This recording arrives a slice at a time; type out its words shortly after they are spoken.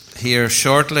here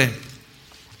shortly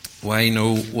why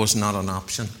no was not an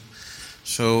option.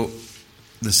 So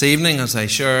this evening, as I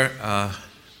share a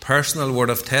personal word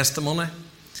of testimony,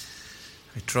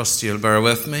 I trust you'll bear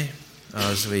with me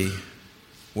as we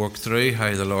work through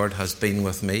how the Lord has been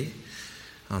with me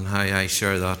and how I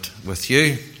share that with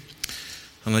you.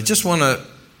 And I just want to,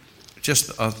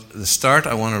 just at the start,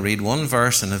 I want to read one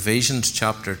verse in Ephesians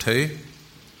chapter 2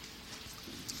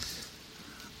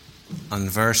 and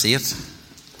verse 8.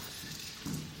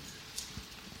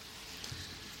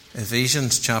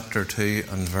 Ephesians chapter 2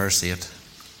 and verse 8.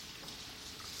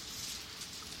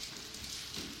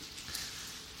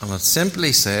 And it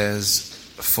simply says,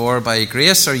 "For by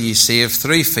grace are ye saved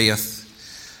through faith,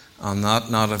 and that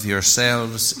not of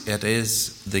yourselves, it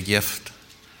is the gift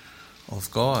of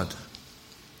God."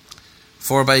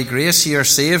 For by grace ye are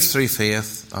saved through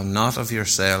faith, and not of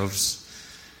yourselves,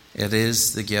 it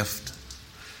is the gift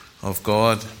of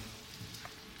God.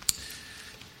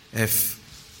 If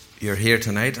you're here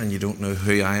tonight and you don't know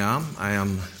who I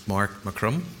am Mark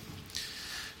McCrum.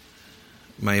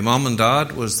 My mum and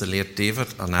dad was the late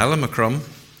David and Ella McCrum,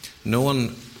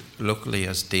 known locally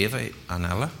as Davy and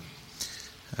Ella.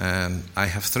 I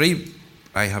have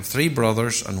three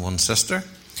brothers and one sister,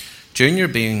 Junior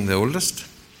being the oldest,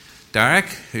 Derek,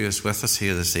 who is with us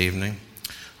here this evening,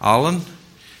 Alan,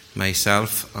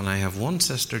 myself, and I have one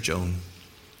sister, Joan,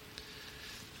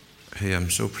 who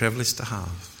I'm so privileged to have.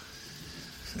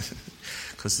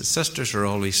 Because the sisters are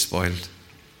always spoiled.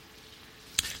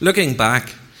 Looking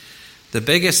back, the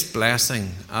biggest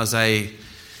blessing, as I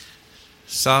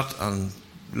sat and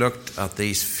looked at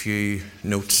these few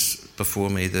notes before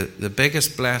me, the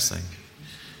biggest blessing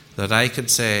that I could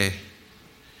say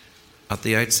at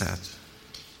the outset,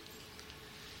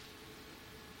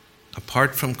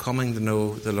 apart from coming to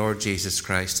know the Lord Jesus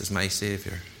Christ as my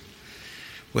Saviour,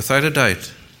 without a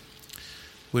doubt,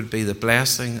 would be the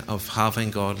blessing of having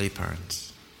godly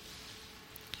parents.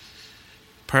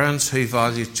 Parents who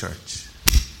valued church.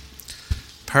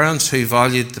 Parents who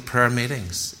valued the prayer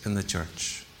meetings in the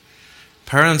church.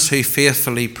 Parents who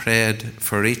faithfully prayed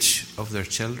for each of their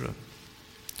children.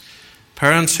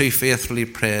 Parents who faithfully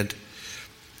prayed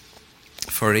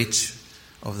for each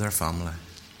of their family.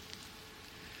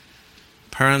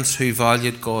 Parents who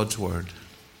valued God's Word.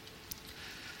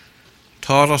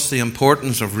 Taught us the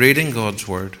importance of reading God's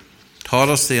Word. Taught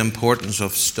us the importance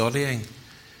of studying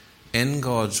in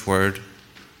God's Word.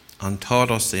 And taught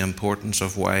us the importance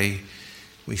of why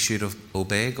we should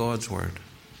obey God's Word.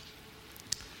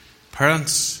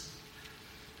 Parents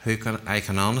who I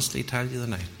can honestly tell you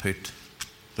tonight, put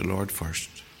the Lord first.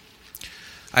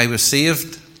 I was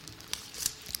saved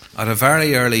at a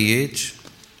very early age,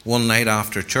 one night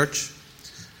after church,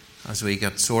 as we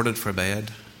got sorted for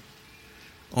bed,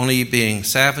 only being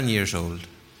 7 years old.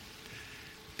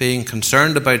 Being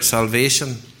concerned about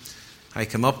salvation, I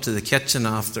came up to the kitchen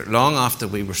long after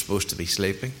we were supposed to be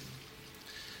sleeping.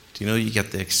 Do you know, you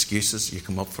get the excuses, you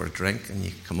come up for a drink and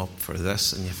you come up for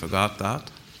this and you forgot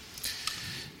that.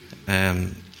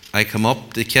 I come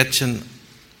up to the kitchen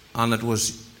and it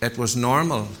was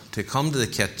normal to come to the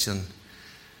kitchen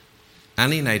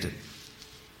any night.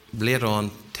 Late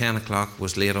on, 10 o'clock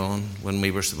was late on when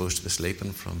we were supposed to be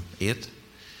sleeping from 8,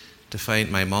 to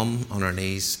find my mum on her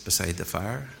knees beside the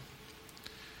fire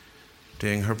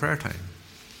doing her prayer time.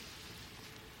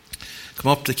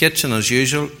 Come up to the kitchen as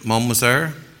usual. Mum was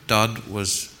there. Dad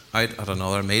was out at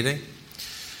another meeting.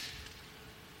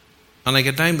 And I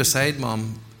get down beside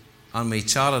Mum and we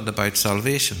chatted about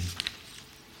salvation.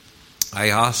 I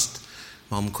asked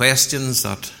Mum questions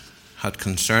that had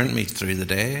concerned me through the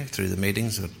day, through the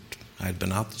meetings that I'd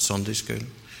been at Sunday school.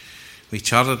 We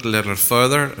chatted a little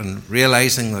further and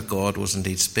realising that God was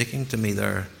indeed speaking to me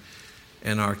there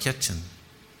in our kitchen,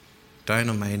 down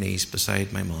on my knees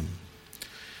beside my mum,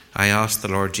 I asked the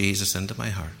Lord Jesus into my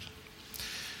heart.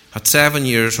 At 7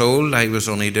 years old, I was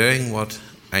only doing what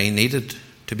I needed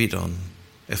to be done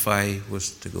if I was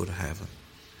to go to heaven.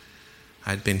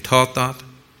 I'd been taught that.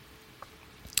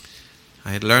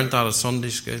 I had learned that at Sunday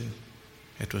school.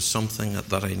 It was something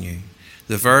that I knew.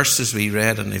 The verses we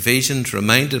read in Ephesians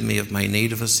reminded me of my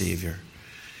need of a Saviour.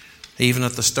 Even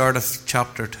at the start of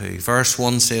chapter 2, verse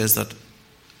 1 says that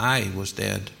I was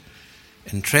dead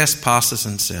in trespasses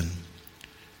and sin.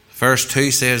 Verse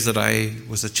 2 says that I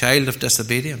was a child of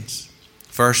disobedience.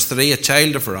 Verse 3, a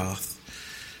child of wrath.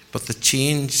 But the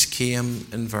change came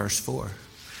in verse 4,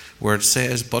 where it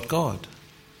says, "But God,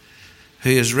 who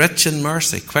is rich in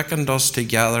mercy, quickened us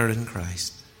together in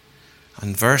Christ."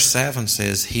 And verse 7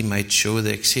 says, "He might show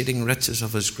the exceeding riches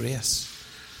of his grace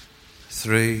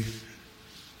through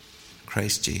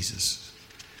Christ Jesus."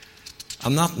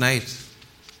 And that night,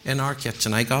 in our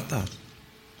kitchen. I got that.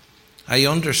 I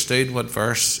understood what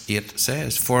verse 8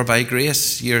 says. For by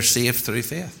grace you're saved through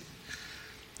faith.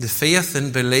 The faith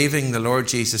in believing the Lord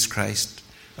Jesus Christ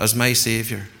as my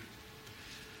Saviour.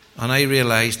 And I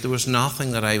realised there was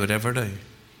nothing that I would ever do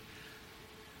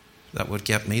that would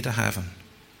get me to heaven.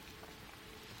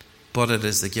 But it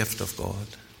is the gift of God.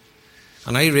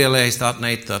 And I realised that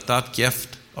night that that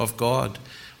gift of God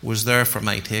was there for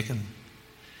my taking.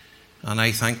 And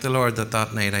I thank the Lord that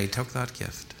that night I took that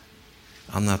gift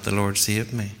and that the Lord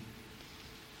saved me.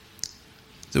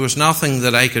 There was nothing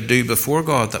that I could do before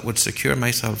God that would secure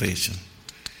my salvation.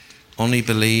 Only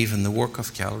believe in the work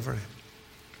of Calvary.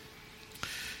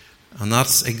 And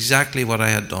that's exactly what I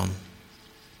had done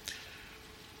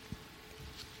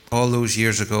all those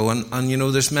years ago. And you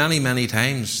know, there's many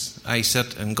times I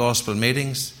sit in gospel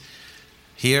meetings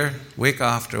here, week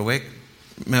after week,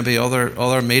 maybe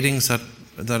other meetings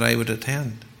that I would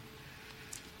attend.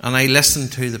 And I listen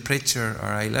to the preacher, or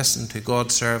I listen to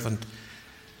God's servant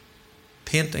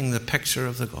painting the picture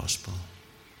of the gospel,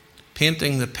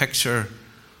 painting the picture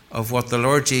of what the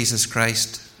Lord Jesus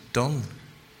Christ done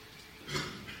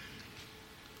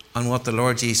and what the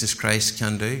Lord Jesus Christ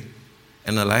can do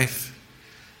in a life.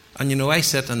 And you know, I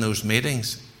sit in those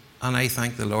meetings and I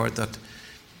thank the Lord that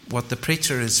what the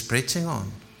preacher is preaching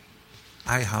on,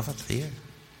 I have it here.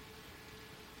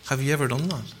 Have you ever done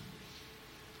that?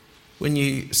 When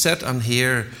you sit and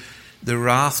hear the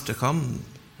wrath to come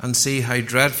and see how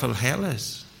dreadful hell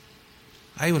is,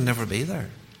 I will never be there.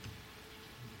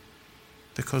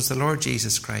 Because the Lord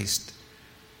Jesus Christ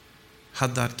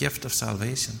had that gift of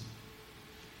salvation.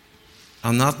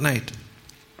 And that night,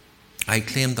 I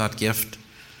claimed that gift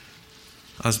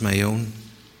as my own.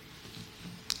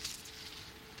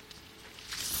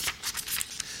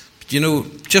 But you know,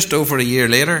 just over a year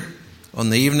later, on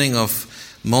the evening of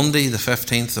Monday, the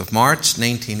 15th of March,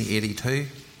 1982,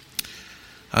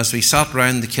 as we sat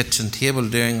round the kitchen table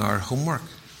doing our homework,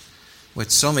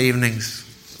 which some evenings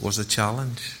was a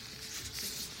challenge.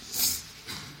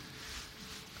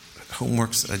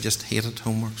 Homeworks, I just hated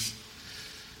homeworks.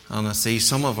 And I see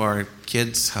some of our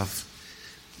kids have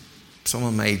some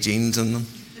of my genes in them.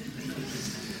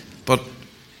 But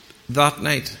that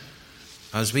night,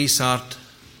 as we sat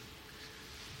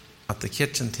at the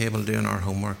kitchen table doing our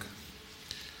homework,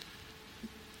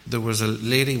 there was a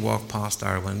lady walked past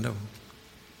our window.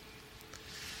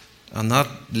 And that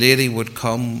lady would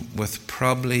come with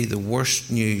probably the worst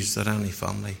news that any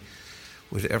family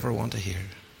would ever want to hear.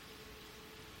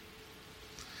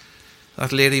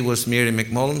 That lady was Mary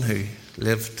McMullen, who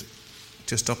lived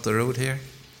just up the road here.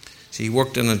 She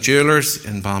worked in a jeweller's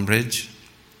in Banbridge.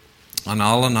 And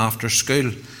Alan, after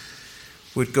school,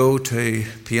 would go to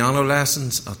piano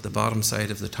lessons at the bottom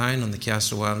side of the town on the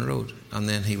Castlewellan Road. And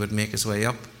then he would make his way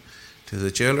up to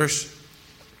the jeweller's,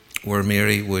 where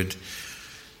Mary would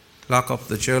lock up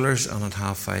the jewellers, and at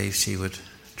 5:30 she would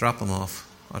drop him off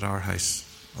at our house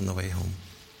on the way home.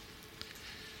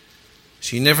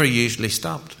 She never usually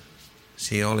stopped.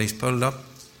 She always pulled up,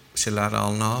 she let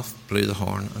Alan off, blew the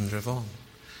horn and drove on.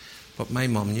 But my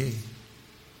mum knew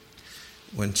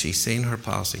when she seen her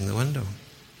passing the window.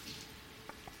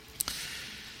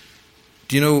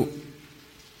 Do you know,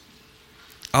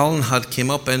 Alan had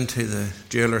came up into the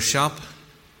jeweller's shop.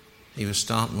 He was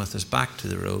standing with his back to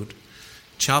the road,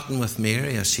 chatting with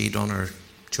Mary as she'd done her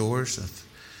chores of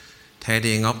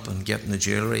tidying up and getting the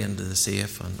jewellery into the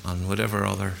safe and whatever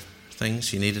other things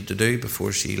she needed to do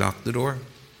before she locked the door.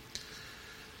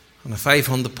 And a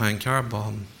 £500 car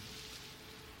bomb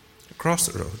across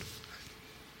the road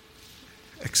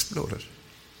exploded.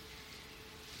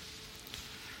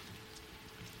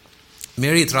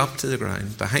 Mary dropped to the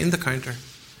ground behind the counter.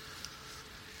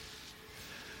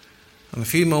 And a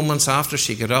few moments after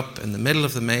she got up, in the middle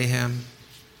of the mayhem,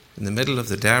 in the middle of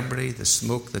the debris, the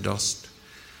smoke, the dust,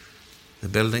 the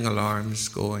building alarms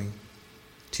going,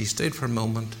 she stood for a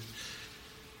moment,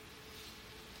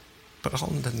 but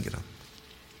Alan didn't get up.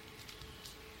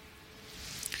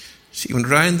 She went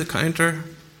round the counter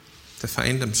to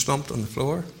find him slumped on the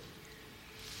floor.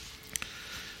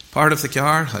 Part of the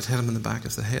car had hit him in the back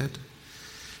of the head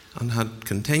and had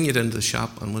continued into the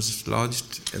shop and was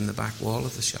lodged in the back wall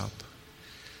of the shop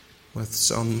with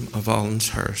some of Alan's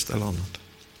hair still on it.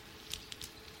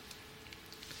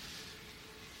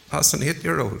 That's an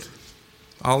 8-year-old.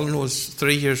 Alan was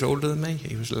 3 years older than me.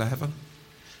 He was 11.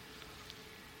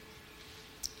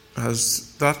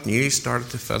 As that news started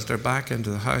to filter back into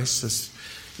the house, as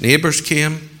neighbours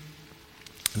came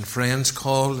and friends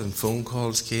called and phone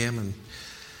calls came and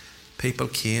people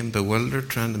came bewildered,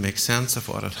 trying to make sense of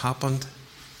what had happened.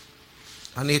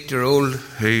 An 8-year-old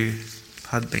who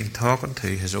had been talking to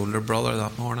his older brother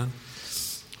that morning.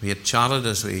 We had chatted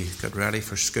as we got ready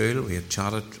for school. We had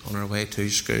chatted on our way to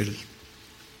school.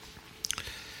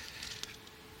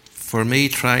 For me,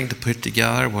 trying to put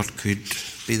together what could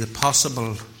be the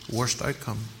possible worst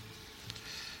outcome.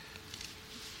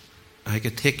 I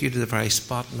could take you to the very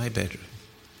spot in my bedroom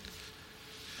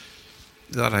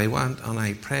that I went, and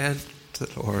I prayed to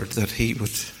the Lord that He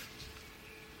would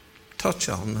touch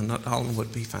Alan and that Alan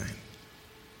would be fine.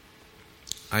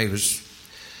 I was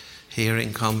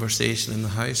hearing conversation in the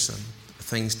house and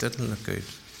things didn't look good,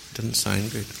 didn't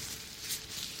sound good.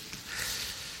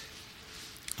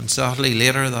 And sadly,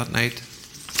 later that night,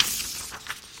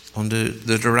 under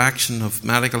the direction of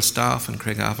medical staff in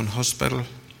Craigavon Hospital,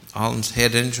 Alan's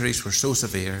head injuries were so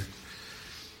severe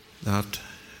that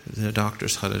the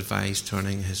doctors had advised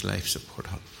turning his life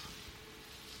support off.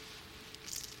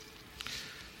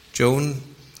 Joan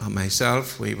and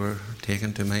myself, we were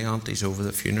taken to my auntie's over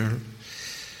the funeral.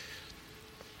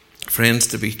 Friends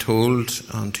to be told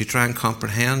and to try and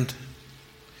comprehend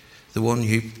the one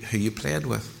who you played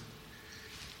with,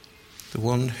 the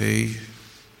one who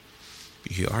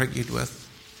you argued with,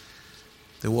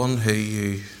 the one who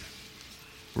you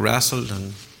wrestled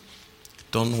and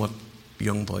done what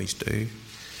young boys do,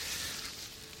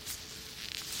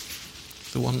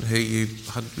 the one who you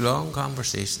had long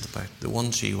conversations about, the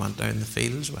ones who you went down the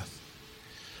fields with.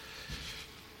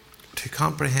 To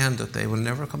comprehend that they will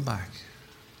never come back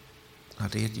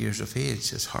at 8 years of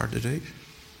age is hard to do.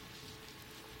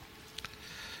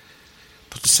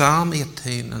 But Psalm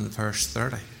 18 and verse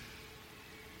 30,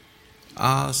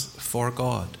 as for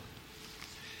God,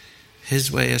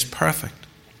 His way is perfect.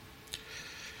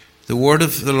 The word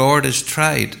of the Lord is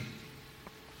tried.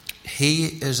 He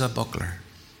is a buckler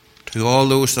to all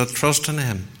those that trust in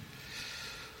Him.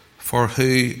 For who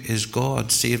is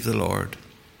God save the Lord?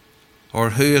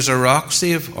 Or who is a rock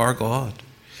save our God?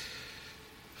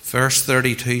 Verse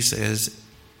 32 says,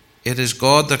 it is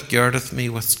God that girdeth me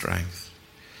with strength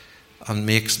and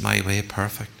makes my way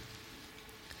perfect.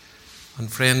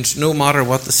 And friends, no matter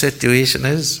what the situation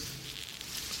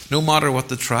is, no matter what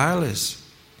the trial is,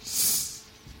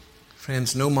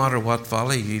 friends, no matter what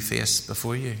valley you face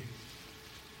before you,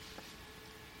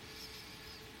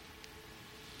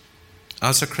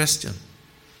 as a Christian,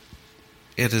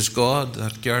 it is God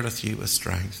that girdeth you with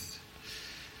strength,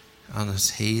 and it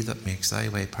is He that makes thy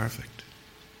way perfect.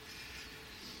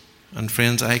 And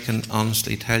friends, I can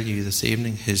honestly tell you this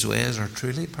evening, His ways are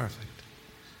truly perfect.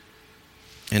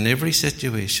 In every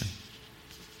situation.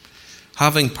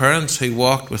 Having parents who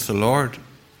walked with the Lord,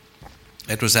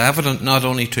 it was evident not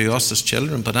only to us as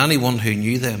children, but anyone who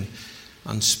knew them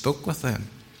and spoke with them,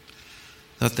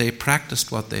 that they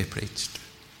practiced what they preached.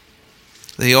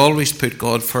 They always put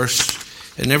God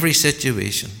first in every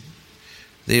situation.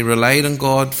 They relied on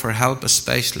God for help,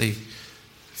 especially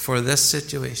for this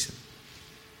situation.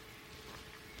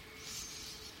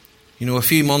 You know, a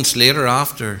few months later,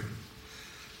 after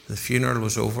the funeral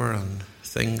was over and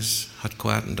things had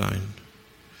quietened down,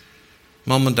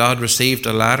 Mum and Dad received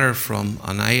a letter from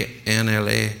an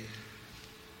INLA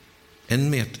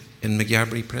inmate in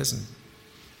McGarry prison.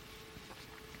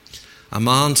 A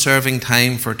man serving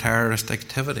time for terrorist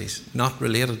activities, not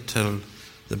related to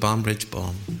the Banbridge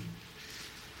bomb.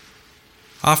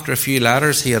 After a few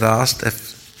letters, he had asked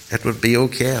if it would be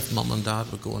okay if Mum and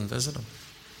Dad would go and visit him.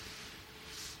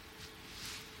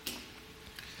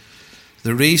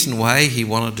 The reason why he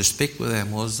wanted to speak with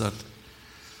them was that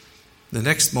the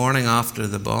next morning after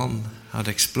the bomb had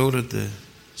exploded,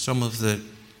 some of the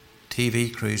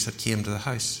TV crews that came to the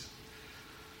house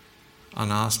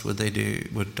and asked would Dad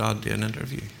do an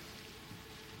interview.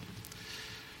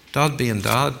 Dad, being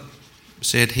Dad,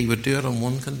 said he would do it on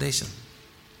one condition: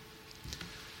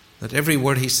 that every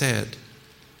word he said,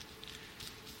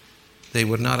 they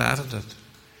would not edit it,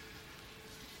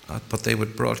 but they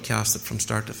would broadcast it from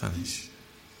start to finish.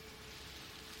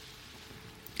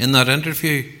 In that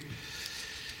interview,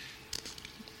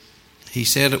 he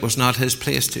said it was not his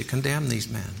place to condemn these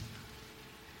men,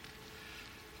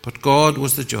 but God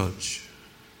was the judge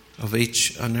of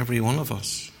each and every one of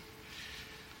us,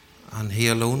 and He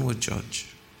alone would judge.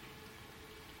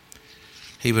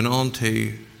 He went on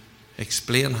to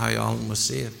explain how Alan was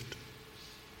saved,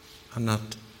 and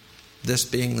that this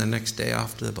being the next day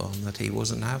after the bomb, that he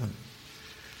was in heaven.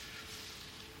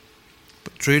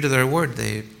 But true to their word,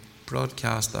 they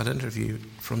broadcast that interview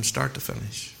from start to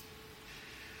finish.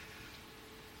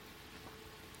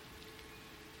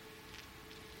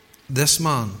 This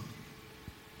man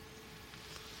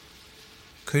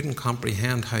couldn't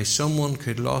comprehend how someone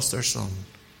could lose their son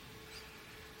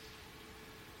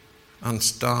and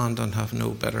stand and have no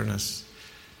bitterness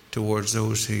towards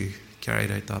those who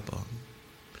carried out that bomb.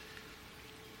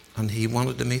 And he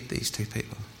wanted to meet these two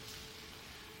people.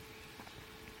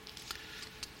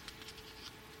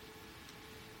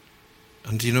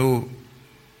 And you know,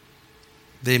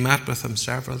 they met with him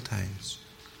several times.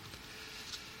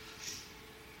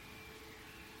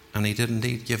 And he did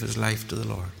indeed give his life to the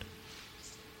Lord.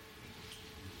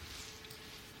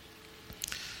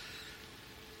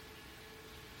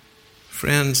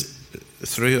 Friends,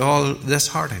 through all this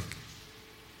heartache,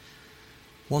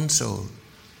 one soul,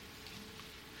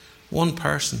 one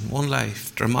person, one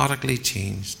life dramatically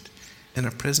changed in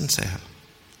a prison cell.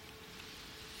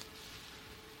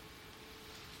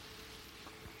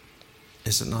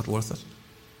 Is it not worth it?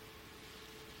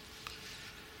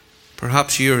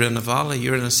 Perhaps you're in a valley,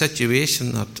 you're in a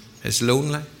situation that is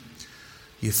lonely.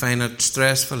 You find it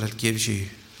stressful, it gives you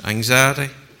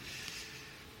anxiety.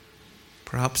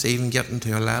 Perhaps even getting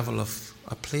to a level of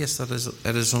a place that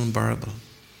is unbearable.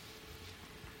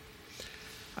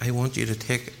 I want you to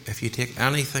take, if you take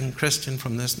anything Christian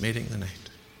from this meeting tonight,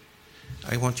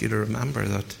 I want you to remember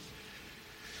that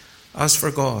as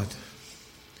for God,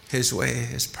 His way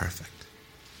is perfect.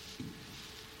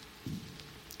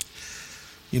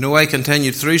 You know, I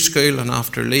continued through school, and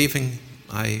after leaving,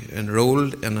 I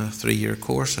enrolled in a 3-year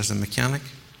course as a mechanic.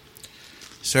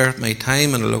 Served my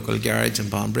time in a local garage in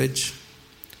Banbridge.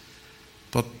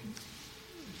 But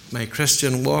my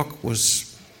Christian walk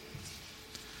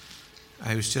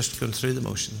I was just going through the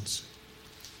motions.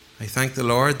 I thank the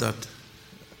Lord that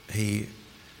He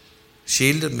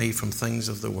shielded me from things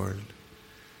of the world.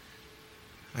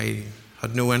 I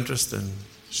had no interest in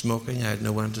smoking. I had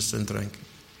no interest in drinking.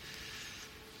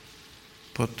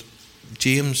 But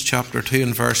James chapter 2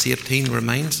 and verse 18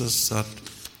 reminds us that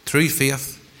through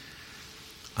faith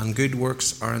and good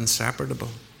works are inseparable.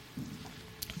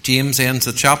 James ends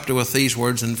the chapter with these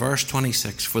words in verse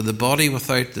 26, "For the body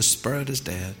without the spirit is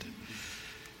dead,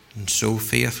 and so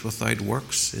faith without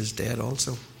works is dead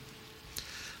also."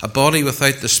 A body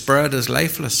without the spirit is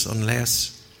lifeless,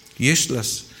 unless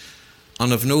useless,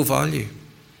 and of no value.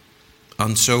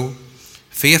 And so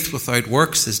faith without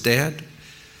works is dead.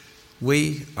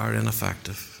 We are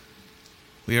ineffective.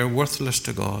 We are worthless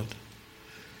to God.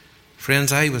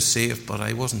 Friends, I was saved, but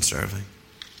I wasn't serving.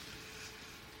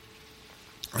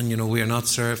 And you know, we are not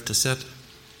served to sit.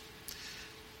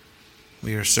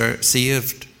 We are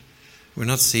saved. We're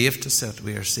not saved to sit.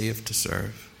 We are saved to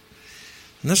serve.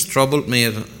 And this troubled me,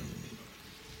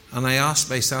 and I asked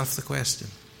myself the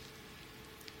question,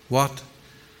 what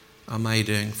am I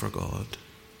doing for God?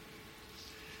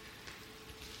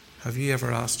 Have you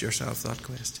ever asked yourself that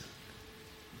question?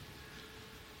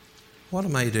 What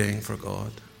am I doing for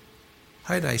God?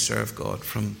 How do I serve God?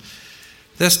 From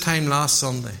this time last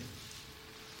Sunday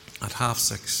at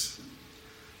 6:30,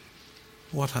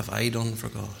 what have I done for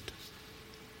God?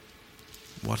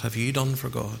 What have you done for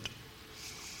God?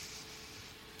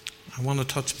 I want to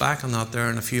touch back on that there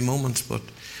in a few moments, but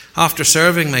after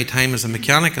serving my time as a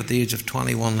mechanic at the age of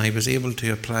 21, I was able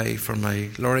to apply for my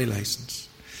lorry licence,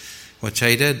 which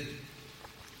I did.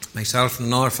 Myself and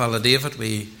another fellow, David,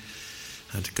 we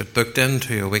had got booked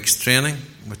into a week's training,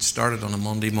 which started on a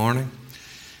Monday morning.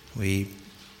 We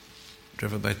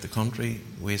drove about the country,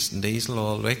 wasting diesel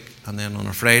all week, and then on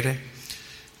a Friday,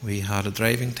 we had a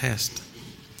driving test.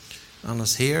 And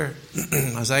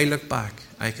as I look back,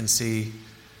 I can see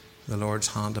the Lord's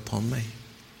hand upon me.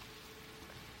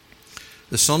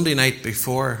 The Sunday night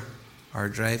before our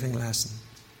driving lesson,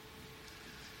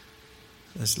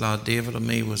 this lad David and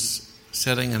me was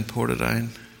sitting in Portadown.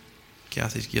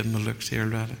 Kathy's giving me looks here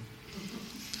already.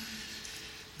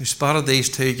 We spotted these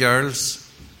two girls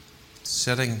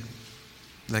sitting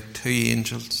like two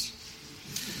angels.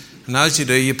 And as you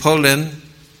do, you pulled in.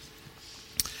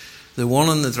 The one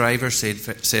on the driver said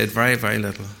very, very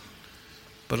little.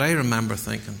 But I remember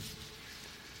thinking,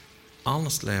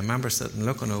 honestly, I remember sitting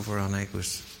looking over, and I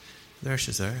goes, there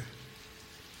she's there.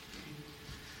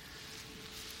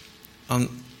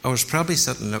 And I was probably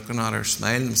sitting looking at her,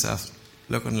 smiling myself,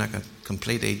 looking like a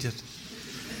complete idiot.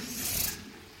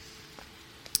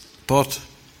 But,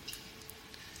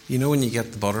 you know, when you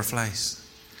get the butterflies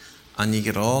and you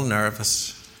get all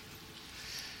nervous,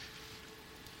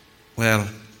 well,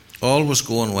 all was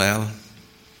going well.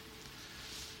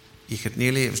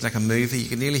 It was like a movie, you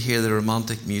could nearly hear the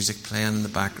romantic music playing in the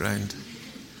background.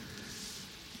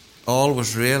 All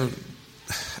was real.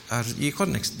 You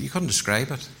couldn't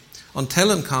describe it.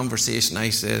 Until in conversation I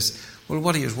says, well,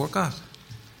 what do you work at?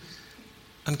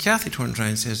 And Kathy turns around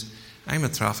and says, I'm a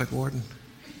traffic warden.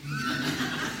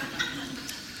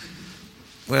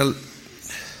 Well,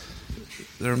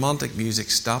 the romantic music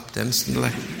stopped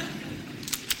instantly.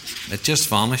 It just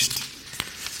vanished.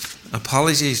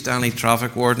 Apologies to any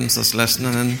traffic wardens that's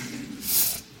listening in.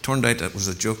 Turned out it was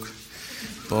a joke.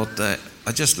 But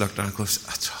I just looked and goes,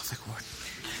 a traffic warden.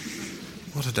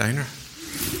 What a downer.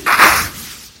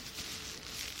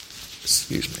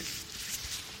 Excuse me.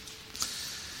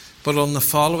 But on the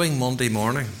following Monday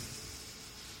morning,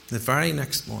 the very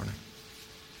next morning,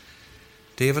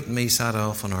 David and me sat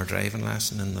off on our driving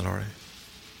lesson in the lorry.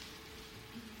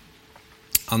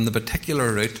 On the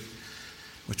particular route,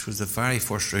 which was the very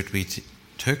first route we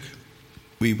took,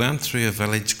 we went through a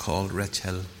village called Rich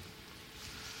Hill.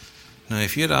 Now,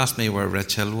 if you'd asked me where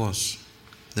Rich Hill was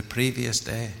the previous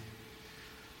day,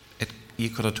 you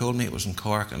could have told me it was in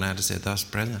Cork, and I'd have said, that's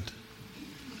brilliant.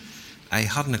 I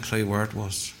hadn't a clue where it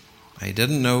was. I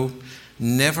didn't know,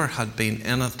 never had been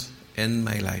in it in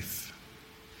my life.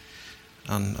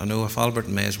 And I know if Albert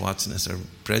May is watching, it's a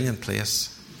brilliant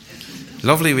place.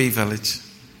 Lovely wee village.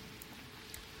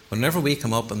 Whenever we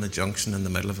come up in the junction in the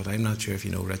middle of it, I'm not sure if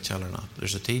you know Rich Hill or not,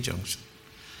 there's a T-junction.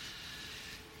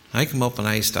 I come up and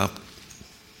I stop,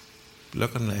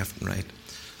 looking left and right.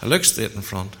 I look straight in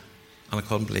front, and I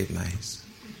couldn't believe my eyes.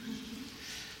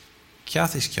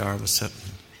 Kathy's car was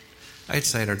sitting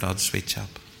outside her dad's sweet shop.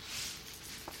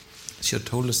 She had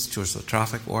told us she was a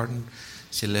traffic warden.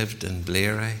 She lived in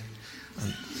Blairy.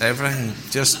 And everything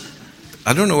just,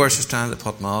 I don't know where she was trying to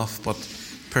put me off, but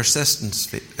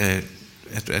persistence,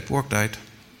 it worked out.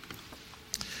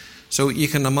 So you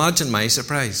can imagine my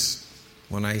surprise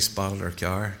when I spotted her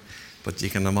car, but you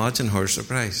can imagine her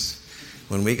surprise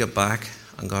when we got back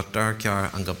and got our car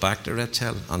and got back to Rich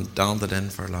Hill and downed it in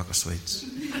for a lock of sweets.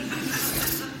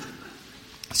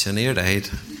 She near died.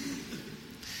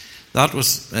 That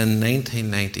was in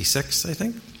 1996, I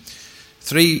think.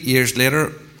 3 years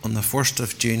later, on the 1st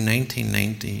of June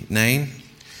 1999,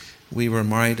 we were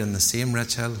married in the same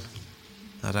Rich Hill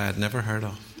that I had never heard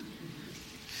of,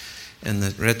 in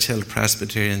the Rich Hill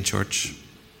Presbyterian Church.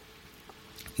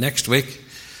 Next week,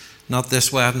 not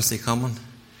this Wednesday coming,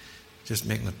 just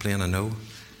making it plain I know,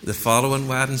 the following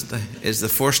Wednesday is the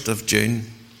 1st of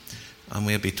June, and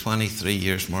we'll be 23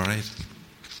 years married.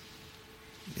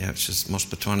 Yeah, it just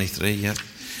must be 23 yet.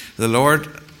 The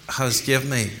Lord has given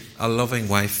me a loving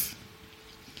wife.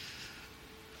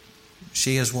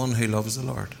 She is one who loves the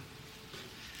Lord.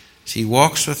 She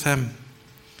walks with Him,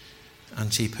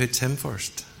 and she puts Him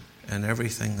first in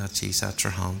everything that she sets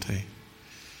her hand to.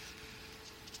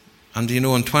 And you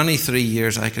know, in 23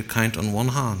 years I could count on one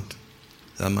hand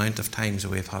the amount of times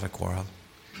we've had a quarrel.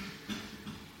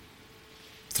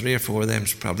 3 or 4 of them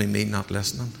is probably me not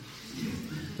listening,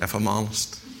 if I'm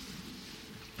honest.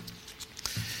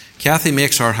 Kathy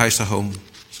makes our house a home.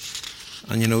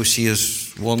 And you know, she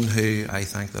is one who I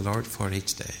thank the Lord for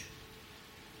each day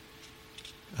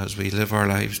as we live our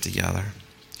lives together.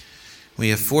 We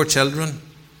have 4 children.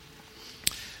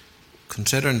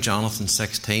 Considering Jonathan's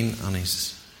 16 and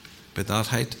he's about that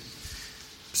height,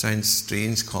 sounds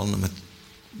strange calling him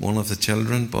one of the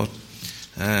children, but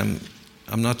I'm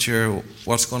not sure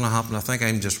what's going to happen. I think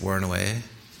I'm just wearing away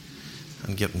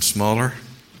and getting smaller.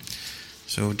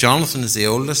 So Jonathan is the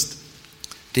oldest.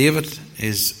 David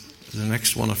is the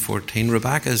next one at 14.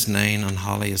 Rebecca is 9 and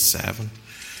Holly is 7.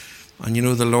 And you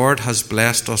know, the Lord has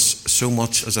blessed us so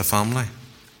much as a family.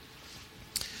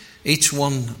 Each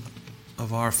one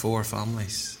of our 4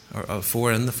 families, or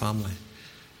 4 in the family,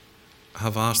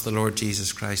 have asked the Lord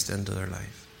Jesus Christ into their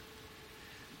life.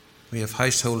 We have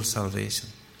household salvation.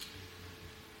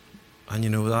 And you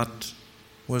know, that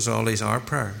was always our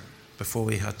prayer before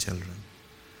we had children.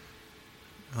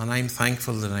 And I'm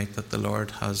thankful tonight that the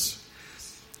Lord has,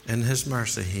 in His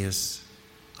mercy, He has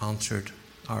answered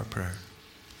our prayer.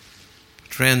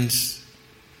 Friends,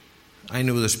 I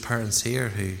know there's parents here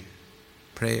who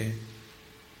pray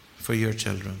for your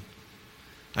children.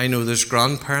 I know there's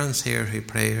grandparents here who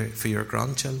pray for your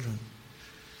grandchildren.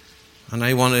 And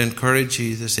I want to encourage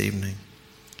you this evening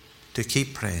to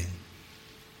keep praying.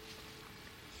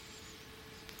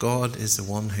 God is the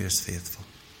one who is faithful.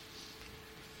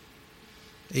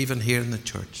 Even here in the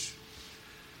church,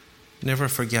 never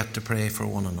forget to pray for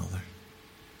one another.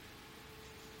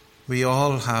 We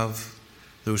all have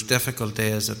those difficult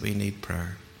days that we need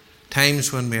prayer.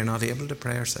 Times when we're not able to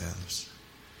pray ourselves.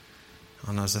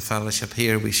 And as a fellowship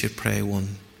here, we should pray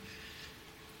one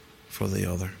for the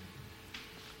other.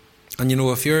 And you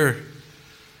know, if you're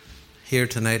here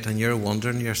tonight and you're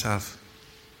wondering to yourself,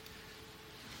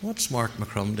 what's Mark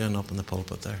McCrum doing up in the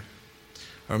pulpit there?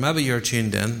 Or maybe you're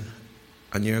tuned in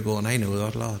and you're going, I know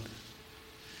that, Lord.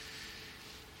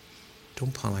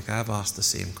 Don't panic, I've asked the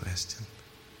same question.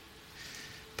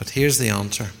 But here's the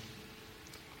answer.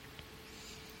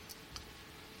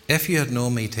 If you had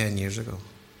known me 10 years ago,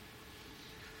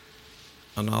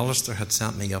 and Alistair had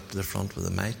sent me up to the front with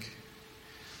a mic,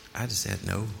 I'd have said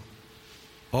no.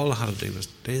 All I had to do was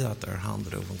do that there, hand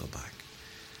it over and go back.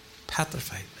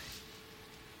 Petrified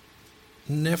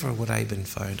me. Never would I have been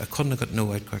found. I couldn't have got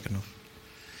no out quick enough.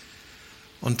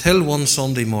 Until one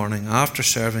Sunday morning, after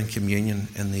serving communion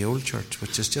in the old church,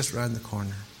 which is just round the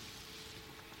corner,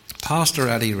 Pastor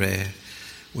Eddie Ray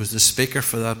was the speaker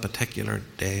for that particular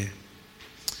day.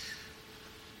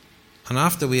 And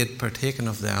after we had partaken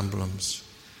of the emblems,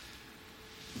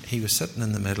 he was sitting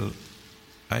in the middle.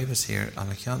 I was here, and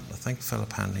I think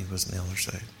Philip Henley was on the other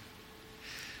side.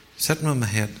 Sitting with my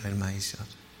head down, my eyes shut.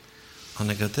 And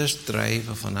I got this drive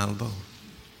of an elbow.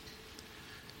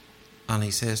 And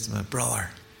he says to me,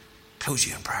 "Brother, close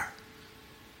you in prayer."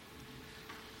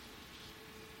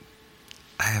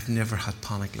 I have never had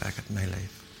panic like it in my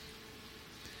life.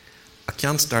 I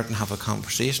can't start and have a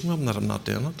conversation with him that I'm not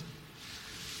doing it.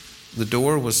 The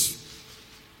door was,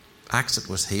 exit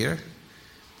was here.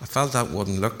 I felt that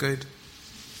wouldn't look good.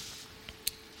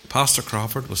 Pastor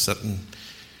Crawford was sitting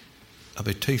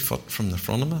about 2 foot from the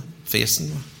front of me, facing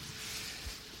me.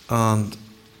 And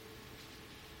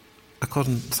I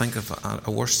couldn't think of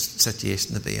a worse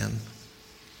situation to be in.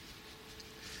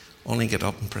 Only get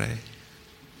up and pray.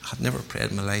 I had never prayed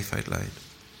in my life out loud.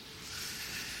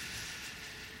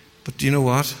 But do you know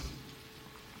what?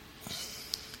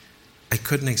 I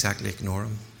couldn't exactly ignore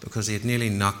him because he had nearly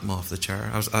knocked me off the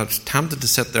chair. I was tempted to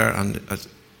sit there and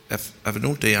if I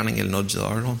don't do anything, he'll nudge the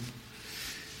other one.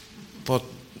 But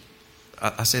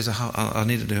I says, I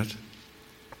need to do it.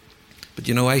 But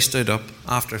you know, I stood up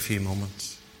after a few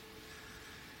moments.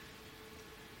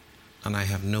 And I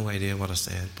have no idea what I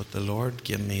said, but the Lord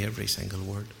gave me every single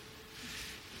word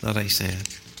that I said.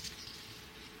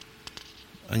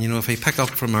 And you know, if I pick up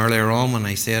from earlier on when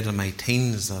I said in my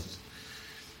teens that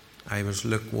I was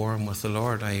lukewarm with the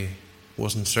Lord, I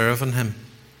wasn't serving Him.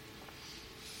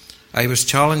 I was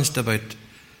challenged about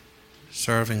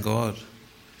serving God.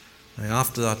 Now,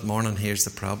 after that morning, here's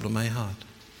the problem I had.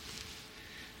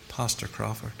 Pastor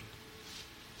Crawford,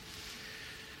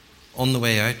 on the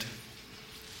way out,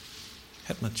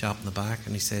 hit my chap in the back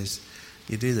and he says,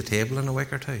 "You do the table in a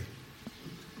week or two?"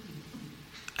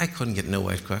 I couldn't get no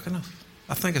out quick enough.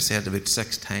 I think I said it about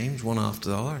 6 times, one after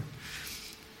the other.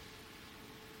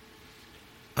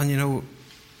 And you know,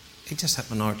 he just hit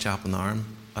my another chap in the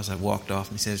arm as I walked off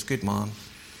and he says, "Good man,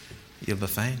 you'll be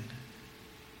fine."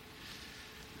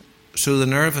 So the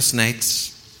nervous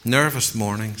nights, nervous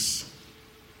mornings,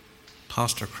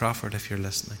 Pastor Crawford, if you're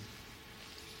listening,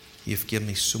 you've given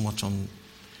me so much on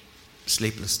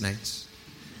sleepless nights.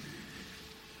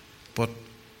 But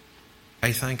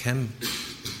I thank Him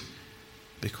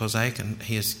because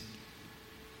He has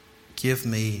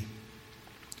given me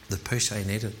the push I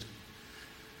needed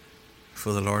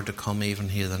for the Lord to come even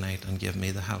here tonight and give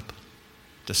me the help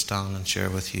to stand and share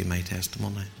with you my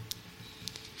testimony.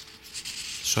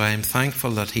 So I am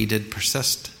thankful that He did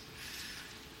persist.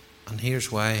 And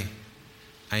here's why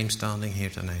I'm standing here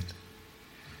tonight.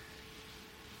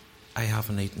 I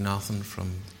haven't eaten nothing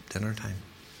from dinner time.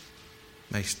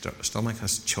 My stomach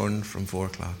has churned from 4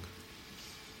 o'clock.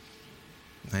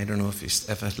 I don't know if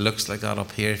it looks like that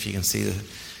up here, if you can see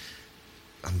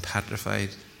I'm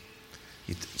petrified.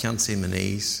 You can't see my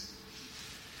knees.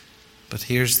 But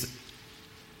here's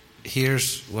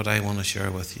what I want to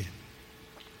share with you.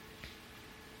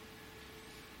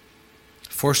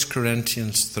 1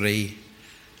 Corinthians 3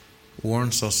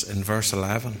 warns us in verse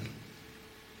 11.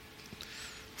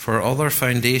 "For other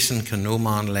foundation can no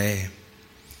man lay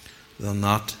than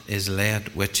that is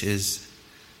laid, which is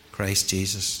Christ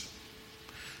Jesus.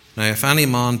 Now if any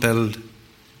man build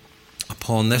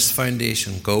upon this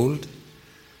foundation gold,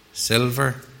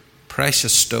 silver,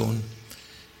 precious stone,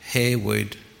 hay,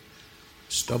 wood,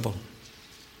 stubble,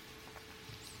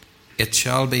 it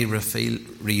shall be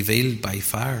revealed by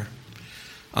fire,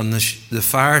 and the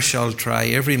fire shall try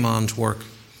every man's work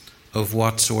of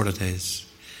what sort it is.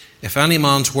 If any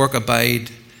man's work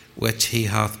abide, which he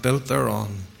hath built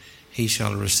thereon, he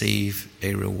shall receive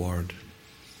a reward.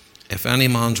 If any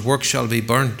man's work shall be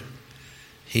burnt,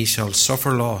 he shall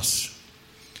suffer loss."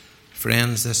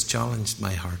 Friends, this challenged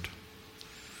my heart,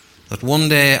 that one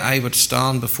day I would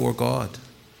stand before God,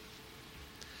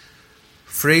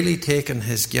 freely taking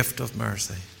His gift of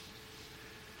mercy,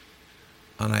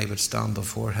 and I would stand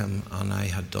before Him and I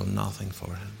had done nothing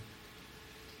for Him.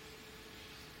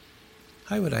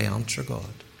 How would I answer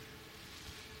God?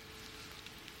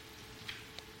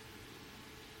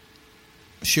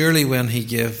 Surely when He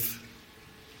gave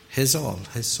His all,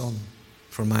 His Son,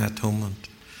 for my atonement,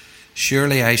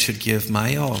 surely I should give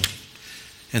my all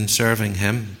in serving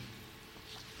him.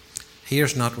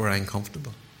 Here's not where I'm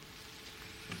comfortable.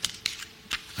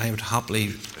 I would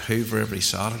happily hoover every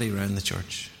Saturday around the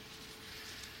church.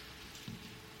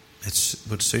 It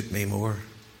would suit me more.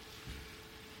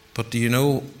 But do you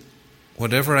know,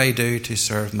 whatever I do to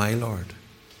serve my Lord,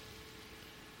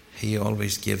 he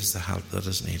always gives the help that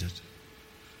is needed.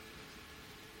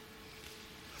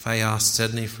 If I asked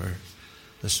Sidney for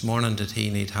this morning, did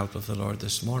he need help of the Lord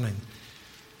this morning?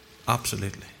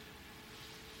 Absolutely.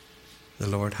 The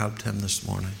Lord helped him this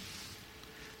morning.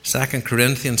 2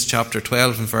 Corinthians chapter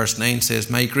 12 and verse 9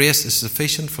 says, "My grace is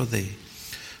sufficient for thee,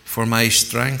 for my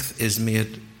strength is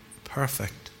made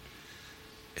perfect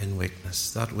in weakness."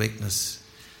 That weakness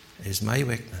is my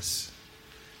weakness.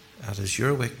 That is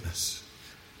your weakness.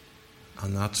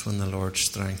 And that's when the Lord's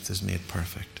strength is made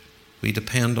perfect. We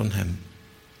depend on him.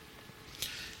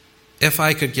 If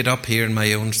I could get up here in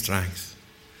my own strength,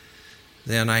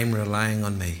 then I'm relying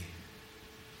on me.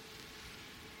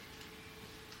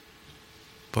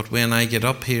 But when I get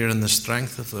up here in the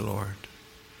strength of the Lord,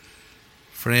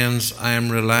 friends, I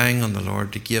am relying on the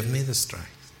Lord to give me the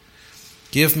strength.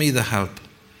 Give me the help.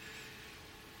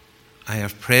 I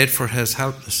have prayed for his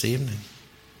help this evening.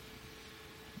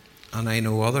 And I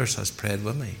know others has prayed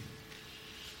with me.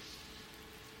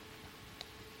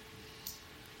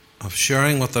 Of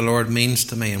sharing what the Lord means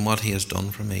to me and what he has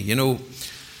done for me. You know,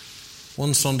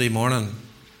 one Sunday morning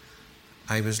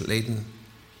I was leading,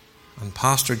 and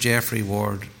Pastor Jeffrey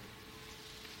Ward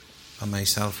and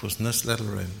myself was in this little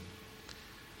room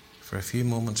for a few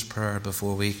moments prayer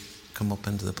before we come up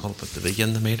into the pulpit to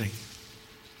begin the meeting.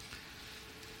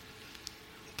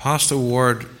 Pastor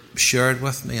Ward shared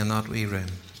with me in that wee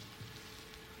room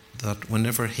that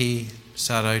whenever he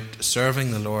set out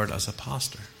serving the Lord as a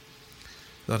pastor,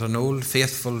 that an old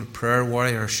faithful prayer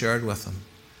warrior shared with him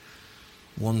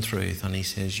one truth, and he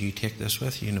says, "You take this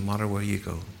with you no matter where you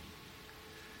go."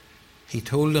 He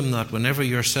told him that whenever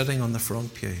you're sitting on the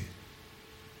front pew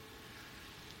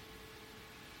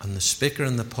and the speaker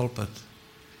in the pulpit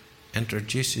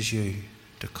introduces you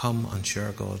to come and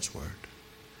share God's word,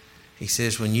 he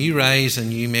says, when you rise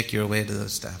and you make your way to the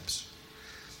steps,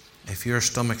 if your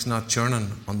stomach's not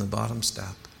churning on the bottom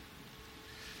step,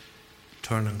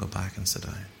 turn and go back and sit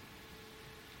down.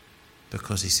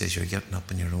 Because he says you're getting up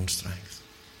in your own strength.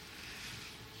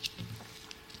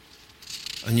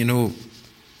 And you know,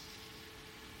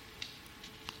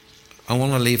 I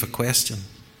want to leave a question.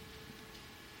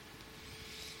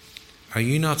 Are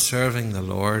you not serving the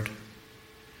Lord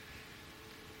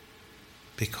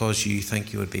because you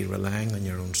think you would be relying on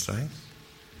your own strength?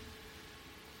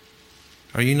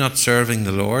 Are you not serving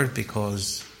the Lord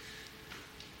because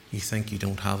you think you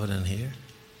don't have it in here?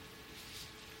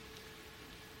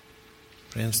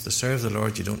 Friends, to serve the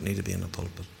Lord, you don't need to be in a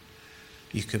pulpit.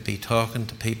 You could be talking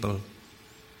to people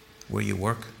where you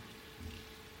work.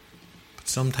 But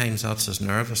sometimes that's as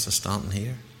nervous as standing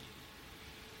here.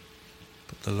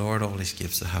 But the Lord always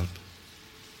gives the help.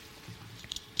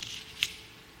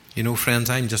 You know, friends,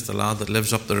 I'm just a lad that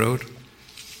lives up the road.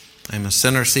 I'm a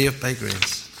sinner saved by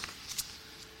grace.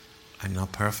 I'm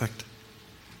not perfect.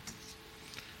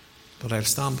 But I'll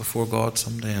stand before God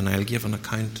someday and I'll give an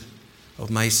account of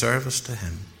my service to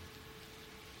him.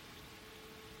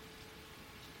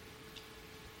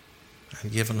 I'll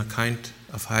give an account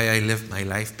of how I lived my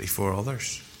life before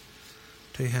others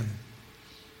to him.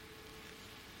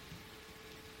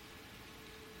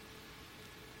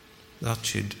 That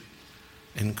should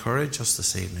encourage us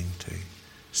this evening to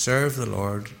serve the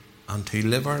Lord and to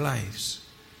live our lives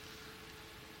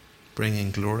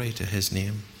bringing glory to his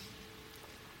name.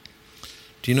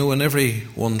 Do you know, in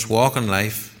everyone's walk in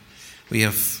life, we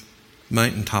have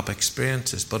mountaintop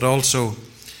experiences, but also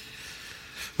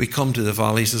we come to the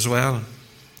valleys as well.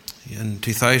 In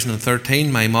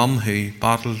 2013, my mum, who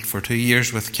battled for 2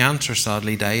 years with cancer,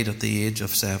 sadly died at the age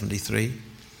of 73.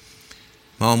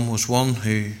 Mum was one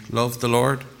who loved the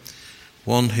Lord,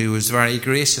 one who was very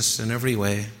gracious in every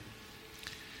way,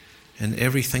 in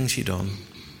everything she done,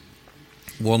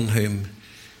 one whom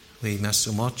we miss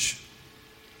so much.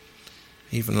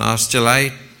 Even last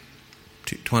July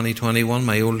 2021,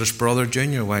 my oldest brother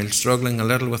Junior, while struggling a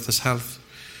little with his health,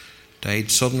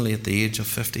 died suddenly at the age of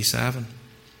 57.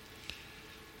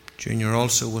 Junior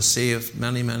also was saved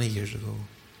many, many years ago.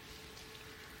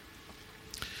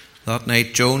 That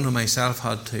night, Joan and myself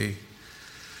had to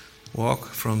walk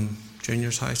from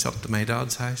Junior's house up to my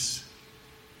dad's house.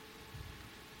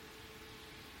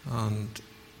 And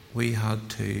we had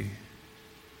to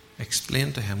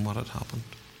explain to him what had happened.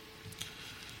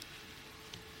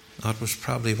 That was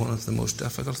probably one of the most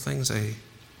difficult things I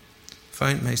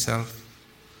found myself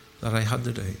that I had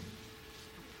to do.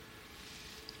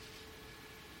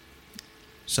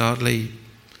 Sadly,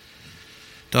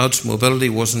 Dad's mobility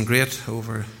wasn't great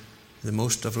over the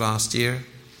most of last year.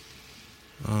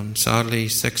 And sadly,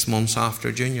 6 months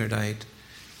after Junior died,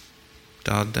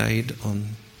 Dad died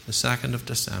on the 2nd of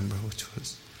December, which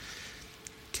was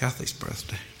Kathy's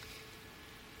birthday.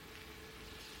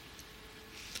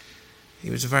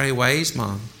 He was a very wise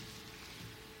man,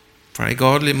 very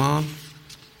godly man.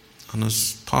 And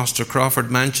as Pastor Crawford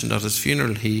mentioned at his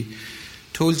funeral, he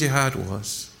told you how it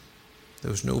was. There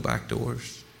was no back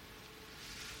doors.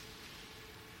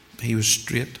 He was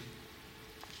straight.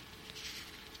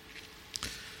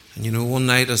 And you know, one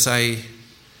night as I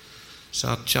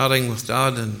sat chatting with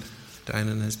Dad and down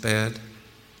in his bed,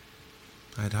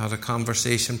 I'd had a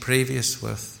conversation previous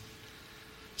with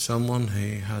someone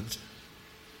who had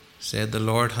said the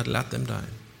Lord had let them down.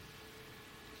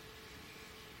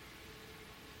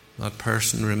 That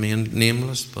person remained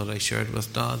nameless, but I shared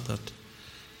with Dad that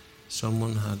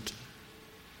someone had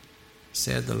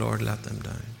said the Lord let them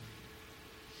down.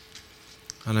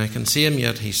 And I can see him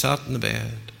yet. He sat in the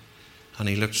bed and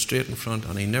he looked straight in front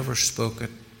and he never spoke it.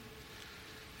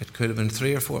 It could have been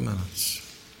 3 or 4 minutes.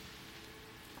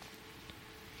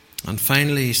 And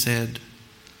finally he said,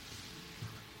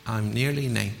 I'm nearly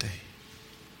 90.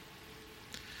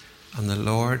 And the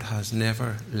Lord has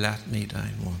never let me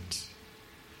down once.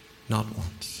 Not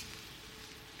once.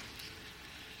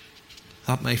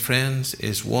 That, my friends,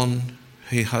 is one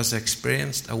who has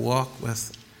experienced a walk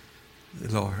with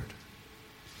the Lord.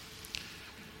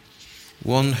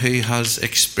 One who has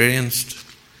experienced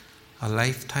a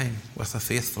lifetime with a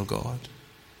faithful God.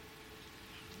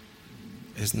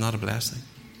 Isn't that a blessing?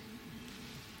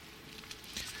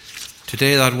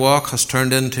 Today that walk has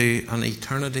turned into an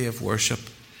eternity of worship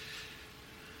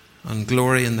and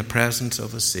glory in the presence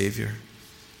of a Saviour.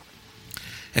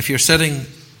 If you're sitting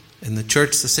in the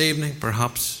church this evening,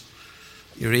 perhaps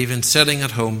you're even sitting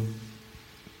at home,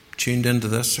 tuned into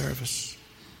this service,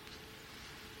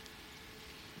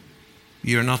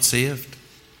 you're not saved.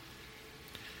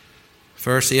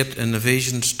 Verse 8 in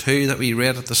Ephesians 2 that we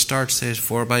read at the start says,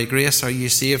 For by grace are you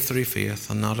saved through faith,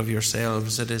 and not of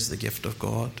yourselves, it is the gift of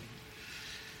God.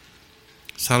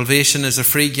 Salvation is a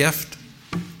free gift,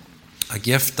 a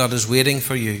gift that is waiting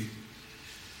for you.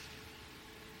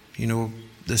 You know,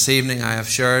 this evening I have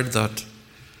shared that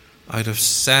out of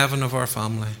 7 of our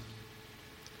family,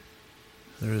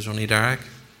 there is only Derek,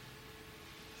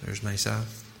 there's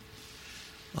myself,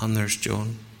 and there's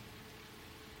Joan.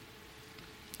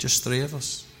 Just 3 of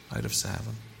us out of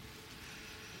 7.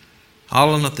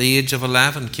 Alan at the age of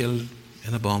 11 killed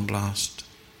in a bomb blast.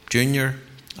 Junior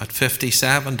at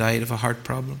 57 died of a heart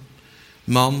problem.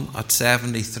 Mum at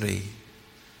 73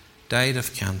 died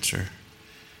of cancer.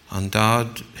 And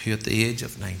Dad, who at the age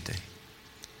of 90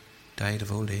 died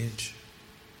of old age.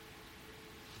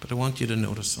 But I want you to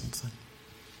notice something.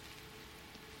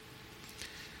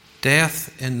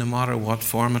 Death, in no matter what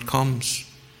form it comes,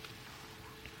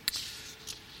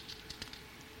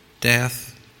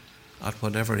 death at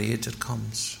whatever age it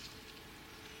comes.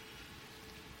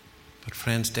 But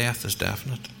friends, death is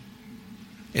definite.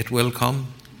 It will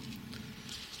come.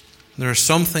 There is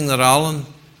something that Alan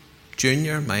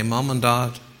Junior, my mum and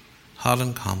dad, had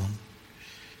in common.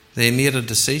 They made a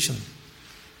decision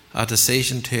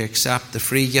to accept the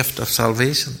free gift of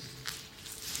salvation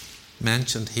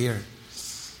mentioned here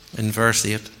in verse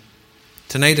 8.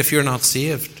 Tonight, if you're not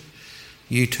saved,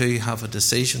 you too have a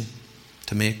decision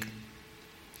to make.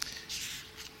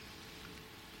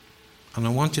 And I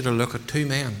want you to look at 2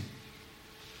 men,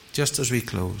 just as we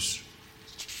close,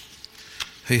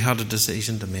 who had a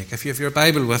decision to make. If you have your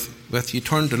Bible with you,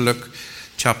 turn to Luke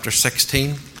chapter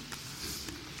 16.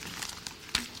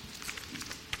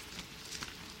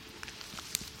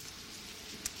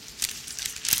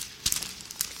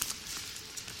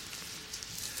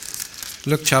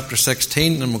 Luke chapter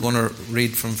 16, and we're going to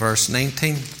read from verse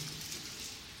 19.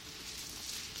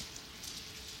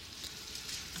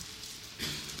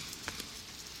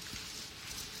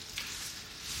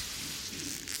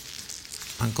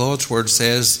 And God's word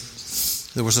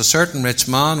says, There was a certain rich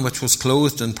man which was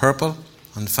clothed in purple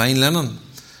and fine linen,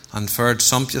 and fared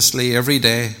sumptuously every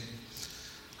day.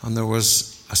 And there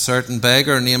was a certain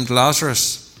beggar named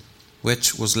Lazarus,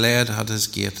 which was laid at his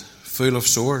gate, full of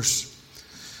sores,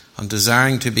 and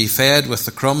desiring to be fed with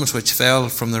the crumbs which fell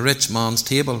from the rich man's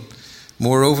table.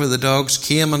 Moreover, the dogs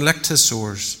came and licked his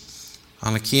sores.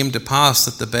 And it came to pass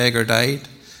that the beggar died,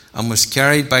 and was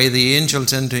carried by the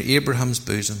angels into Abraham's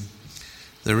bosom.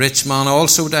 The rich man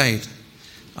also died,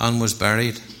 and was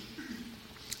buried.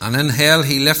 And in hell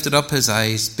he lifted up his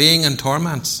eyes, being in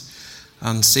torments,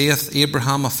 and seeth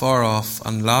Abraham afar off,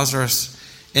 and Lazarus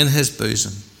in his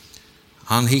bosom.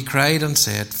 And he cried and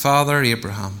said, Father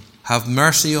Abraham, have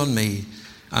mercy on me,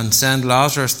 and send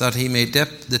Lazarus that he may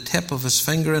dip the tip of his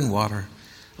finger in water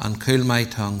and cool my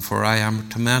tongue, for I am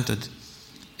tormented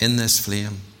in this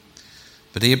flame.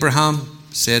 But Abraham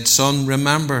said, Son,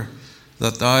 remember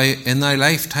that thou in thy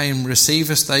lifetime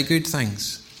receivest thy good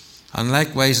things, and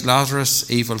likewise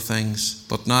Lazarus evil things.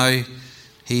 But now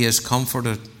he is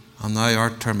comforted, and thou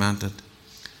art tormented.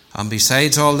 And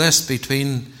besides all this,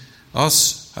 between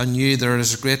us and you there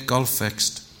is a great gulf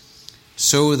fixed,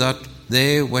 so that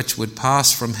they which would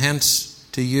pass from hence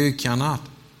to you cannot,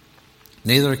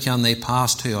 neither can they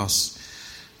pass to us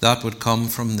that would come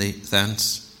from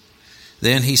thence.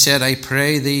 Then he said, I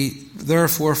pray thee,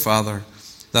 therefore, Father,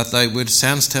 that thou would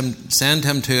send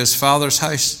him to his father's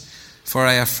house, for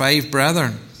I have 5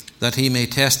 brethren, that he may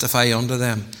testify unto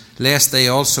them, lest they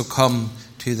also come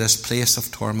to this place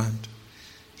of torment.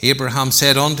 Abraham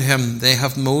said unto him, They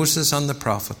have Moses and the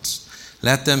prophets,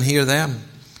 let them hear them.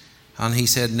 And he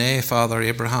said, Nay, Father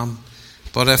Abraham,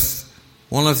 but if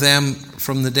one of them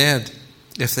from the dead,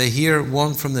 if they hear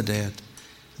one from the dead,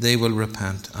 they will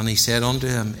repent. And he said unto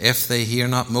him, If they hear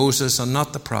not Moses and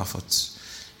not the prophets,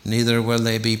 neither will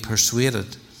they be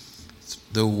persuaded,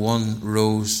 though one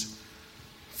rose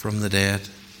from the dead.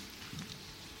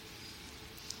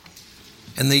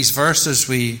 In these verses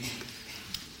we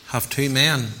have 2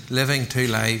 men living 2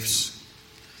 lives.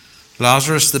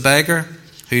 Lazarus the beggar,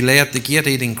 who lay at the gate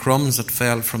eating crumbs that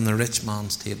fell from the rich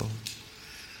man's table,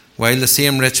 while the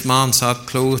same rich man sat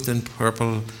clothed in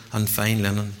purple and fine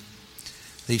linen.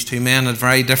 These 2 men had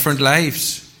very different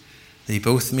lives. They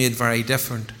both made very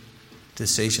different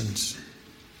decisions.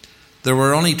 There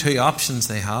were only 2 options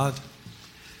they had.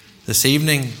 This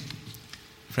evening,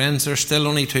 friends, there's still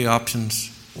only 2 options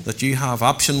that you have.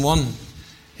 Option 1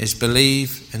 is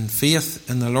believe in faith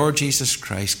in the Lord Jesus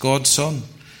Christ, God's Son,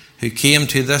 who came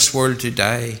to this world to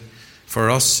die for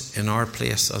us in our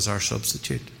place as our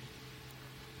substitute.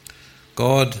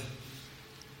 God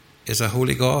is a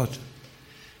holy God.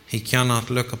 He cannot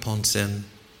look upon sin.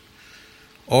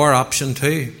 Or option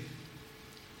 2,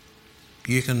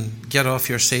 you can get off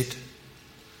your seat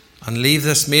and leave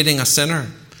this meeting a sinner,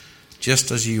 just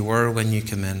as you were when you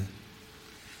came in.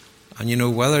 And you know,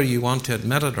 whether you want to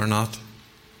admit it or not,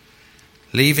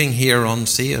 leaving here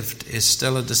unsaved is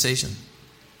still a decision.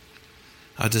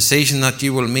 A decision that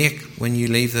you will make when you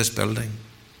leave this building.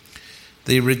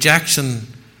 The rejection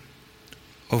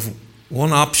of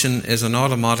one option is an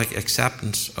automatic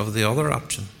acceptance of the other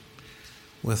option,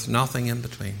 with nothing in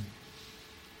between.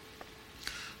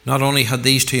 Not only had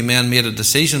these 2 men made a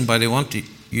decision, but I want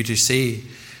you to see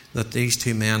that these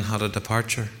 2 men had a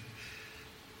departure.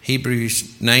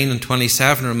 Hebrews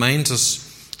 9:27 reminds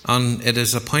us, and it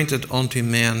is appointed unto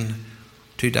men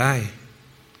to die,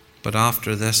 but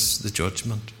after this the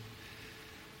judgment.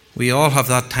 We all have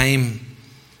that time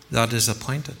that is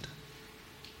appointed.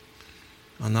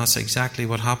 And that's exactly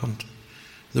what happened.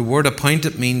 The word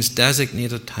appointed means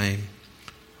designated time,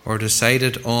 or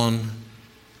decided on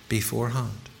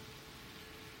beforehand.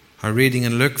 Our reading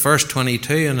in Luke verse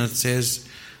 22, and it says,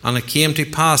 And it came to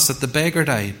pass that the beggar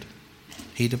died.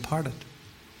 He departed.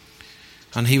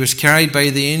 And he was carried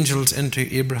by the angels into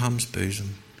Abraham's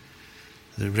bosom.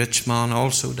 The rich man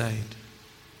also died,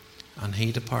 and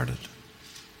he departed.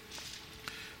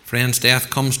 Friends, death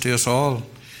comes to us all,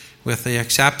 with the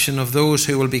exception of those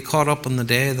who will be caught up on the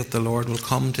day that the Lord will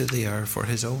come to the earth for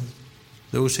his own.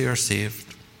 Those who are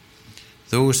saved.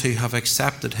 Those who have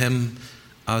accepted him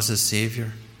as a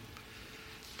Saviour.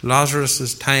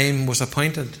 Lazarus' time was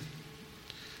appointed.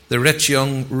 The rich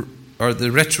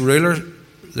ruler,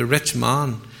 the rich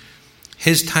man,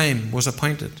 his time was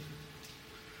appointed.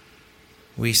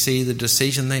 We see the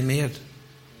decision they made.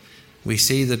 We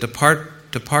see the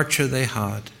departure they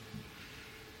had.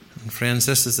 And friends,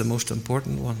 this is the most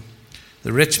important one.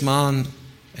 The rich man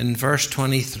in verse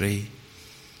 23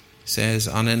 says,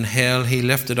 And in hell he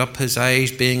lifted up his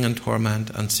eyes, being in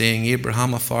torment, and seeing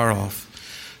Abraham afar off,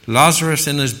 Lazarus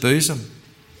in his bosom.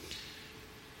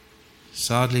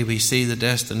 Sadly, we see the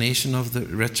destination of the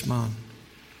rich man.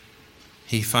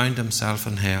 He found himself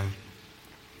in hell,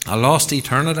 a lost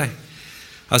eternity.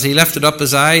 As he lifted up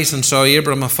his eyes and saw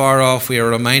Abraham afar off, we are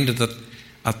reminded that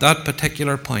at that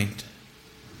particular point,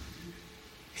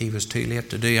 he was too late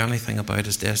to do anything about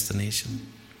his destination.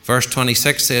 Verse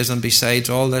 26 says, And besides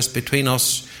all this, between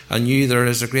us and you there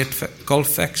is a great gulf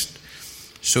fixed,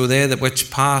 so they that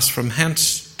which pass from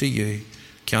hence to you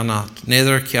cannot,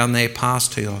 neither can they pass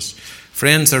to us.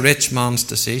 Friends, the rich man's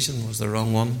decision was the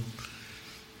wrong one.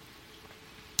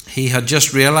 He had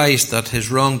just realized that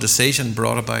his wrong decision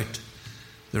brought about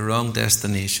the wrong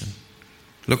destination.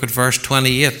 Look at verse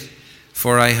 28.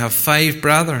 For I have 5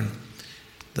 brethren,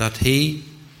 that he,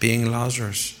 being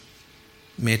Lazarus,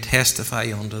 may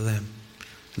testify unto them,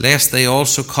 lest they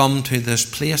also come to this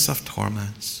place of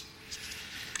torments.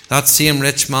 That same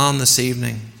rich man this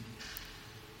evening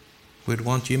would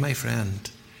want you, my friend,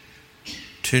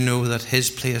 to know that his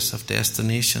place of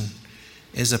destination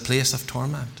is a place of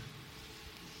torment,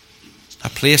 a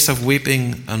place of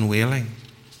weeping and wailing.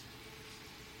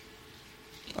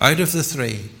 Out of the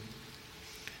 3,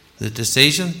 the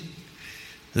decision,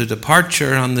 the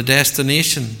departure, and the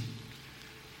destination,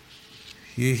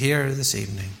 you here this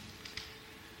evening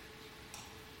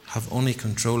have only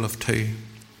control of 2.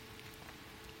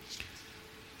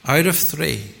 Out of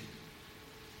 3,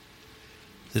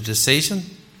 the decision,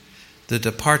 the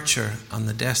departure, and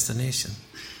the destination,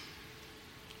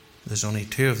 there's only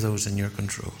 2 of those in your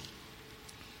control.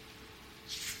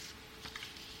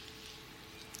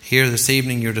 Here this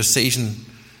evening, your decision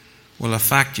will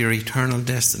affect your eternal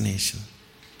destination.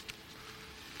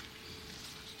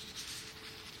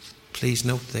 Please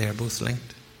note they are both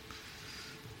linked.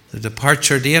 The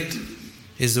departure date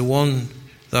is the one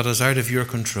that is out of your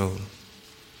control.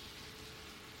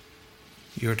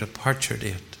 Your departure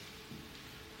date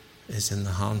is in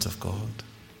the hands of God.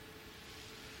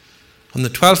 On the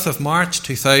 12th of March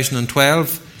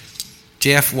 2012,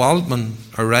 Jeff Waldman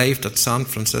arrived at San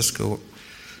Francisco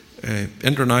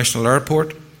International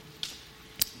Airport.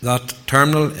 That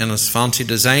terminal, in its fancy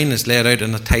design, is laid out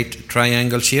in a tight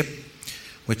triangle shape,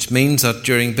 which means that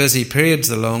during busy periods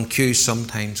the long queues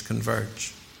sometimes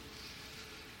converge.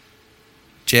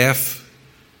 Jeff,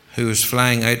 who was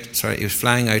flying out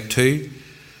to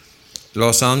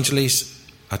Los Angeles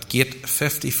at gate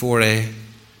 54A,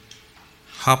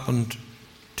 happened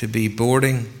to be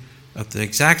boarding at the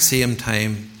exact same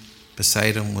time.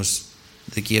 Beside him was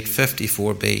the gate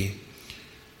 54B,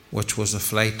 which was a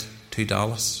flight to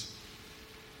Dallas.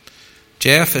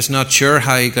 Jeff is not sure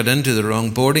how he got into the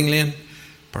wrong boarding lane,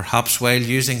 perhaps while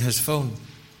using his phone,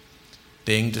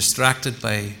 being distracted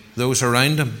by those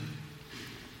around him.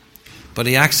 But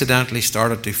he accidentally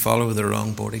started to follow the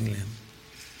wrong boarding lane.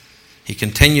 He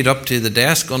continued up to the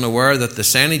desk, unaware that the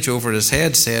signage over his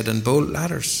head said in bold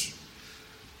letters,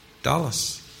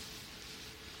 Dallas.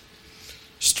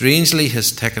 Strangely,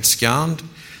 his ticket scanned.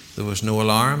 There was no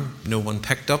alarm. No one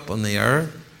picked up on the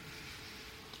error.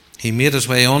 He made his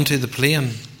way onto the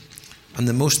plane, and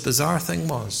the most bizarre thing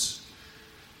was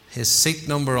his seat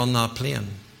number on that plane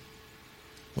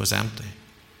was empty.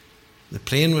 The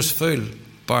plane was full,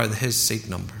 bar his seat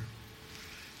number.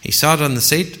 He sat on the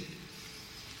seat.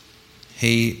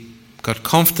 He got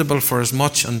comfortable for his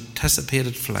much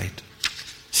anticipated flight,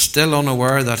 still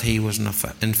unaware that he was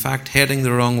in fact heading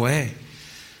the wrong way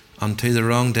and to the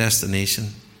wrong destination.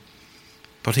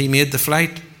 But he made the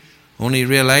flight, only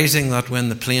realizing that when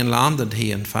the plane landed,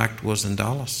 he in fact was in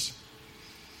Dallas.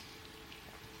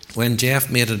 When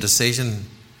Jeff made a decision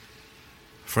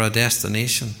for a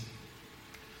destination,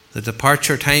 the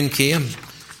departure time came,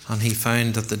 and he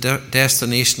found that the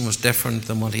destination was different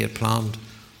than what he had planned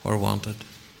or wanted.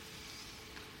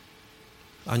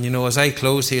 And as I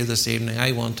close here this evening,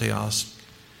 I want to ask,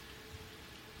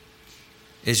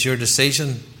 is your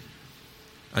decision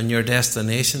and your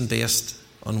destination based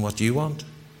on what you want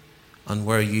and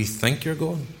where you think you're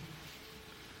going?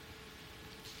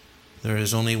 There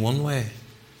is only one way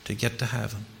to get to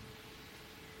heaven,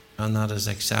 and that is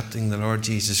accepting the Lord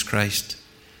Jesus Christ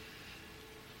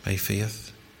by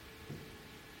faith.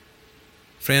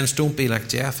 Friends, don't be like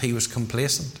Jeff. He was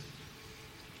complacent.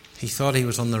 He thought he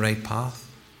was on the right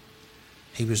path.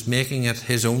 He was making it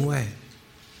his own way.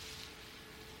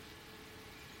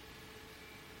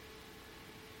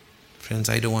 Friends,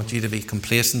 I don't want you to be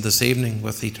complacent this evening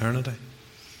with eternity.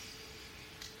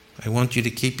 I want you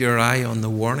to keep your eye on the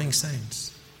warning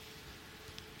signs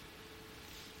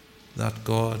that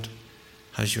God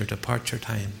has your departure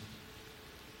time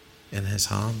in His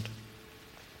hand.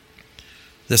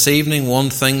 This evening, one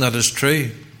thing that is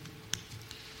true: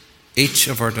 each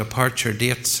of our departure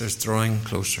dates is drawing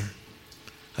closer.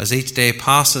 As each day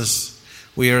passes,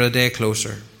 we are a day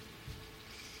closer.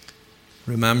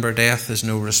 Remember, death is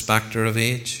no respecter of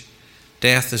age.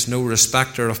 Death is no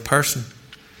respecter of person.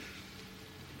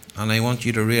 And I want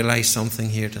you to realize something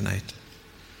here tonight.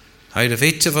 Out of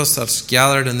each of us that's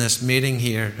gathered in this meeting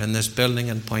here, in this building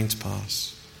in Points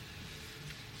Pass,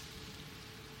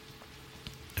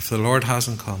 if the Lord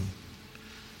hasn't come,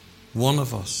 one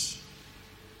of us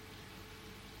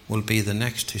will be the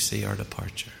next to see our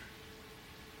departure.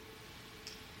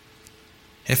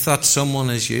 If that someone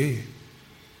is you,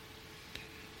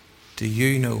 do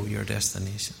you know your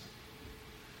destination?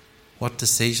 What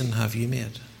decision have you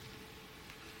made?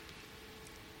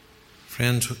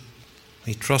 Friends,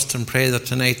 we trust and pray that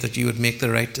tonight that you would make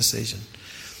the right decision.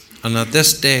 And that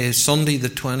this day, Sunday the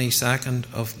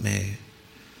 22nd of May,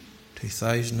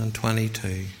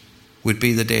 2022, would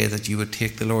be the day that you would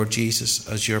take the Lord Jesus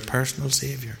as your personal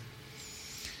Saviour.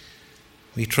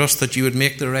 We trust that you would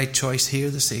make the right choice here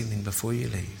this evening before you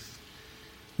leave.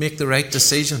 Make the right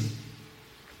decision.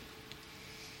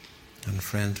 And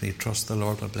friends, we trust the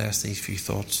Lord will bless these few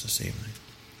thoughts this evening.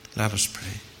 Let us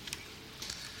pray.